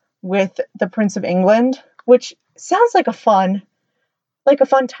love with the Prince of England, which sounds like a fun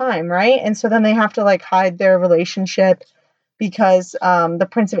time, right? And so then they have to hide their relationship because the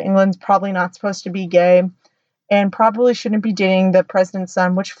Prince of England's probably not supposed to be gay and probably shouldn't be dating the president's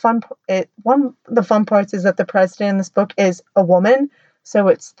son, which one of the fun parts is that the president in this book is a woman. So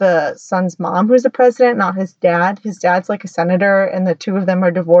it's the son's mom who's the president, not his dad. His dad's a senator and the two of them are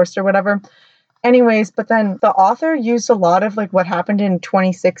divorced or whatever. Anyways, but then the author used a lot of what happened in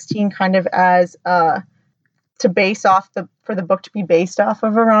 2016 kind of as to base off for the book to be based off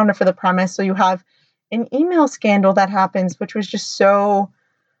of around or for the premise. So you have an email scandal that happens, which was just so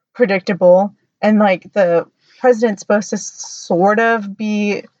predictable. And the president's supposed to sort of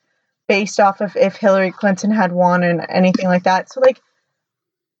be based off of if Hillary Clinton had won and anything like that. So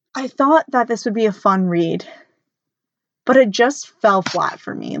I thought that this would be a fun read, but it just fell flat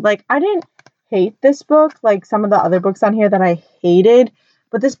for me. I didn't hate this book like some of the other books on here that I hated,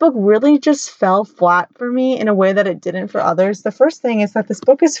 but this book really just fell flat for me in a way that it didn't for others. The first thing is that this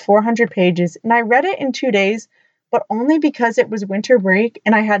book is 400 pages, and I read it in 2 days, but only because it was winter break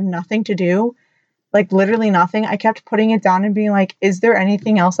and I had nothing to do, literally nothing. I kept putting it down and being is there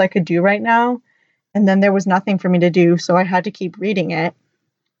anything else I could do right now? And then there was nothing for me to do, so I had to keep reading it.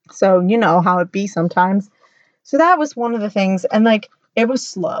 So you know how it be sometimes. So that was one of the things, and it was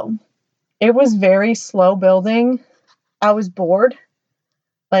slow. It was very slow building. I was bored.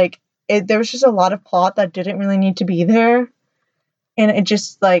 There was just a lot of plot that didn't really need to be there. And it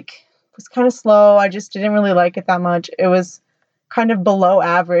just, was kind of slow. I just didn't really like it that much. It was kind of below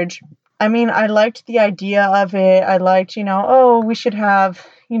average. I mean, I liked the idea of it. I liked, we should have,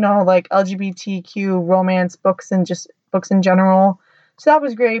 LGBTQ romance books and just books in general. So that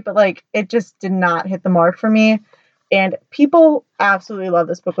was great, but, it just did not hit the mark for me. And people absolutely love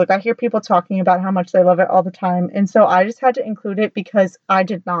this book. I hear people talking about how much they love it all the time. And so I just had to include it because I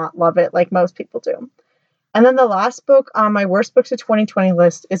did not love it like most people do. And then the last book on my worst books of 2020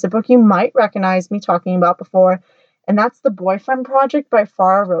 list is a book you might recognize me talking about before. And that's The Boyfriend Project by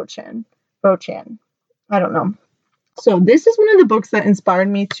Farah Rochan. I don't know. So this is one of the books that inspired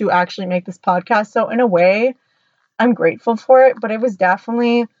me to actually make this podcast. So in a way, I'm grateful for it, but it was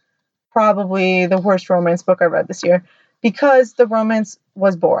definitely probably the worst romance book I read this year because the romance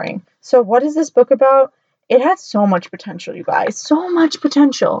was boring. So what is this book about? It had so much potential, you guys. So much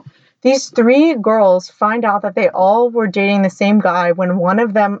potential. These three girls find out that they all were dating the same guy when one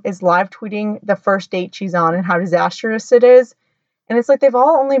of them is live tweeting the first date she's on and how disastrous it is. And it's like they've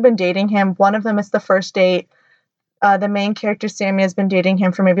all only been dating him. One of them is the first date. The main character, Sammy, has been dating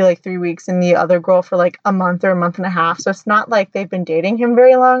him for maybe like 3 weeks, and the other girl for like a month or a month and a half. So it's not like they've been dating him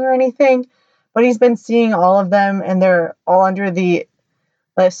very long or anything, but he's been seeing all of them, and they're all under the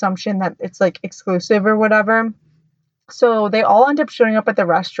assumption that it's like exclusive or whatever. So they all end up showing up at the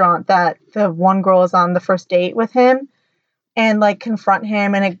restaurant that the one girl is on the first date with him and like confront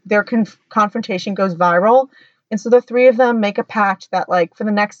him, and their confrontation goes viral. And so the three of them make a pact that like for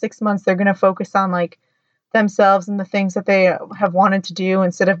the next 6 months, they're going to focus on like themselves and the things that they have wanted to do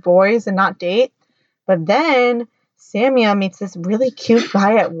instead of boys and not date. But then Samia meets this really cute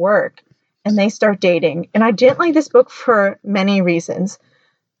guy at work and they start dating. And I didn't like this book for many reasons.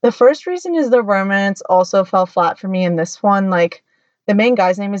 The first reason is the romance also fell flat for me in this one. Like the main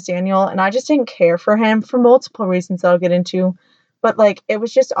guy's name is Daniel and I just didn't care for him for multiple reasons I'll get into. But like it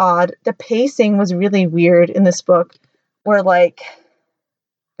was just odd. The pacing was really weird in this book where like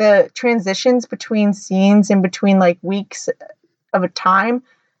the transitions between scenes in between like weeks of a time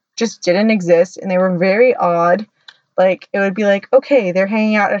just didn't exist and they were very odd. Like it would be like, okay, they're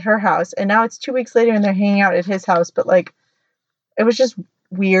hanging out at her house and now it's 2 weeks later and they're hanging out at his house, but like it was just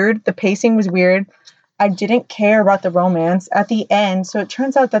weird. The pacing was weird. I didn't care about the romance at the end. So it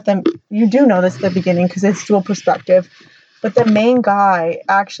turns out that you do know this at the beginning because it's dual perspective, but the main guy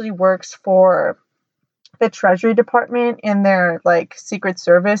actually works for the Treasury Department in their like Secret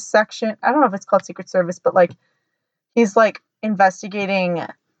Service section. I don't know if it's called Secret Service, but like he's like investigating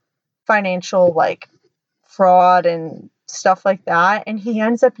financial like fraud and stuff like that. And he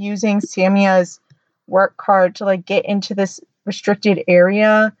ends up using Samia's work card to like get into this restricted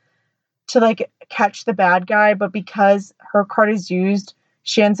area to like catch the bad guy. But because her card is used,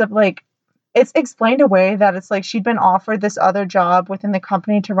 she ends up like it's explained away that it's like she'd been offered this other job within the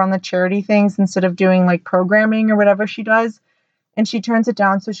company to run the charity things instead of doing like programming or whatever she does. And she turns it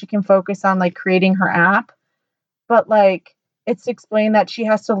down so she can focus on like creating her app. But like it's explained that she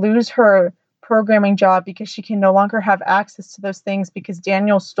has to lose her programming job because she can no longer have access to those things because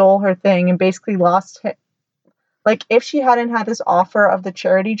Daniel stole her thing and basically lost it. Like if she hadn't had this offer of the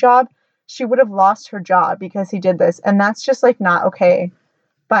charity job, she would have lost her job because he did this. And that's just like not okay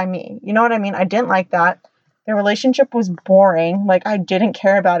by me. You know what I mean? I didn't like that. Their relationship was boring. Like I didn't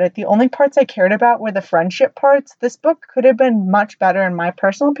care about it. The only parts I cared about were the friendship parts. This book could have been much better in my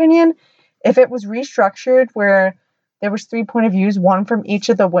personal opinion if it was restructured where there was 3 point of views, one from each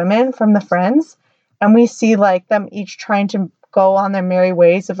of the women from the friends, and we see like them each trying to go on their merry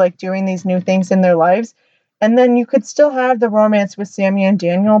ways of like doing these new things in their lives. And then you could still have the romance with Sammy and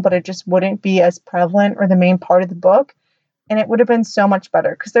Daniel, but it just wouldn't be as prevalent or the main part of the book. And it would have been so much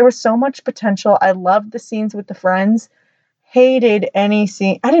better because there was so much potential. I loved the scenes with the friends. Hated any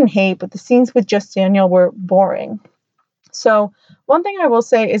scene. I didn't hate, but the scenes with just Daniel were boring. So one thing I will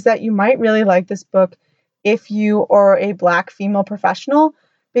say is that you might really like this book if you are a Black female professional,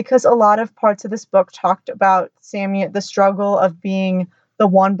 because a lot of parts of this book talked about Samia, the struggle of being the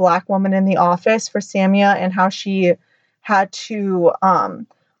one Black woman in the office for Samia and how she had to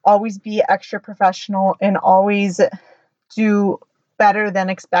always be extra professional and always do better than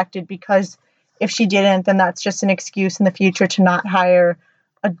expected, because if she didn't, then that's just an excuse in the future to not hire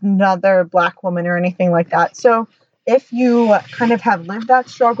another Black woman or anything like that. So if you kind of have lived that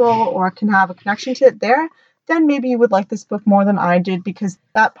struggle or can have a connection to it there, then maybe you would like this book more than I did, because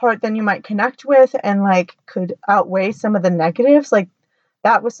that part then you might connect with and like could outweigh some of the negatives. Like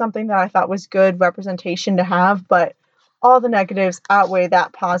that was something that I thought was good representation to have, but all the negatives outweigh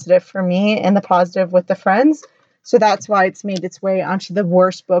that positive for me and the positive with the friends. So that's why it's made its way onto the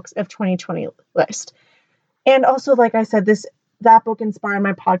worst books of 2020 list. And also, like I said, that book inspired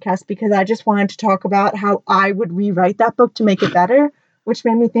my podcast because I just wanted to talk about how I would rewrite that book to make it better, which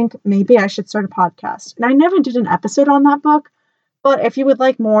made me think maybe I should start a podcast. And I never did an episode on that book, but if you would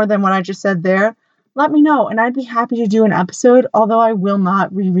like more than what I just said there, let me know and I'd be happy to do an episode, although I will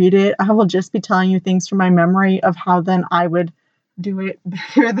not reread it. I will just be telling you things from my memory of how then I would do it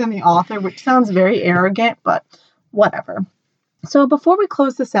better than the author, which sounds very arrogant, but whatever. So before we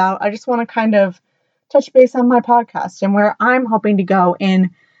close this out, I just want to kind of touch base on my podcast and where I'm hoping to go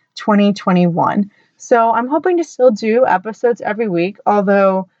in 2021. So I'm hoping to still do episodes every week,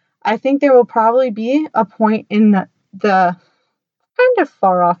 although I think there will probably be a point in the kind of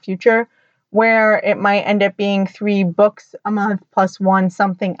far off future where it might end up being 3 books a month plus one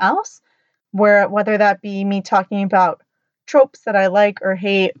something else, where whether that be me talking about tropes that I like or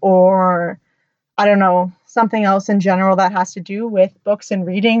hate, or I don't know, something else in general that has to do with books and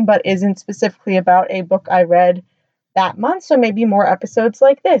reading but isn't specifically about a book I read that month. So maybe more episodes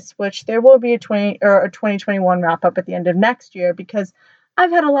like this, which there will be a 2021 wrap up at the end of next year, because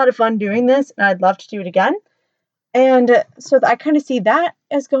I've had a lot of fun doing this and I'd love to do it again. And so I kind of see that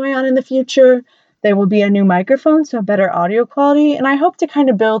as going on in the future. There will be a new microphone, so better audio quality, and I hope to kind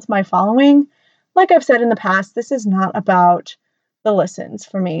of build my following. Like I've said in the past, this is not about the listens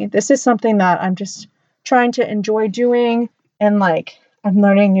for me. This is something that I'm just trying to enjoy doing, and like I'm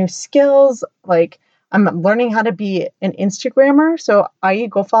learning new skills. Like I'm learning how to be an Instagrammer, so I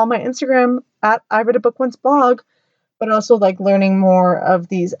go follow my Instagram at I Read a Book Once blog, but also like learning more of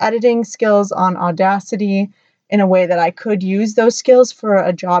these editing skills on Audacity in a way that I could use those skills for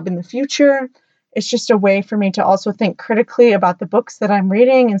a job in the future. It's just a way for me to also think critically about the books that I'm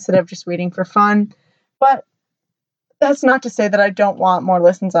reading instead of just reading for fun. But that's not to say that I don't want more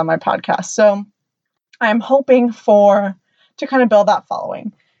listens on my podcast. So I'm hoping to kind of build that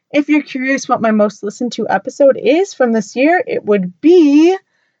following. If you're curious what my most listened to episode is from this year, it would be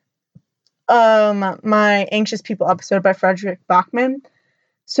my Anxious People episode by Fredrik Backman.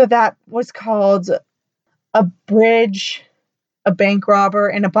 So that was called A Bridge, a Bank Robber,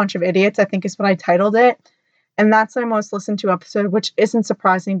 and a Bunch of Idiots, I think is what I titled it. And that's my most listened to episode, which isn't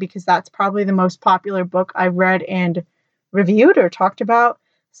surprising because that's probably the most popular book I've read and reviewed or talked about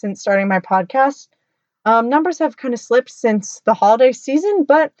since starting my podcast. Numbers have kind of slipped since the holiday season,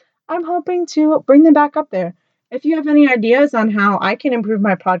 but I'm hoping to bring them back up there. If you have any ideas on how I can improve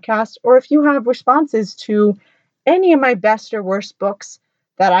my podcast, or if you have responses to any of my best or worst books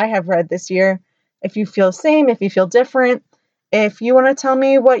that I have read this year, if you feel the same, if you feel different, if you want to tell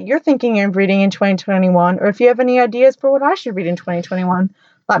me what you're thinking of reading in 2021, or if you have any ideas for what I should read in 2021,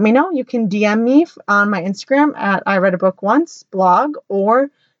 let me know. You can DM me on my Instagram at I Read a Book Once blog, or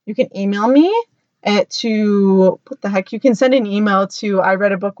you can email me you can send an email to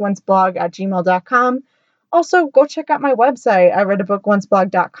ireadabookOnceblog@gmail.com. Also, go check out my website,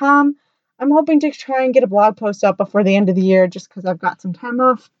 ireadabookOnceblog.com. I'm hoping to try and get a blog post up before the end of the year just because I've got some time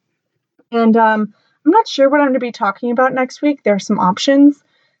off. And I'm not sure what I'm going to be talking about next week. There are some options.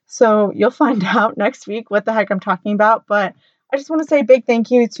 So you'll find out next week what the heck I'm talking about. But I just want to say a big thank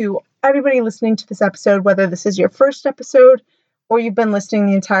you to everybody listening to this episode, whether this is your first episode or you've been listening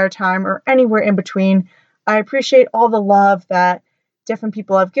the entire time or anywhere in between. I appreciate all the love that different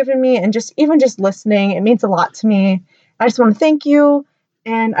people have given me, and even just listening. It means a lot to me. I just want to thank you,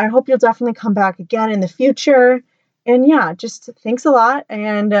 and I hope you'll definitely come back again in the future. And yeah, just thanks a lot.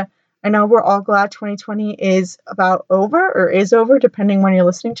 And I know we're all glad 2020 is over, depending when you're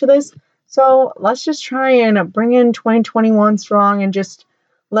listening to this. So let's just try and bring in 2021 strong and just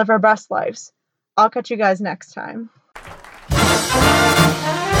live our best lives. I'll catch you guys next time.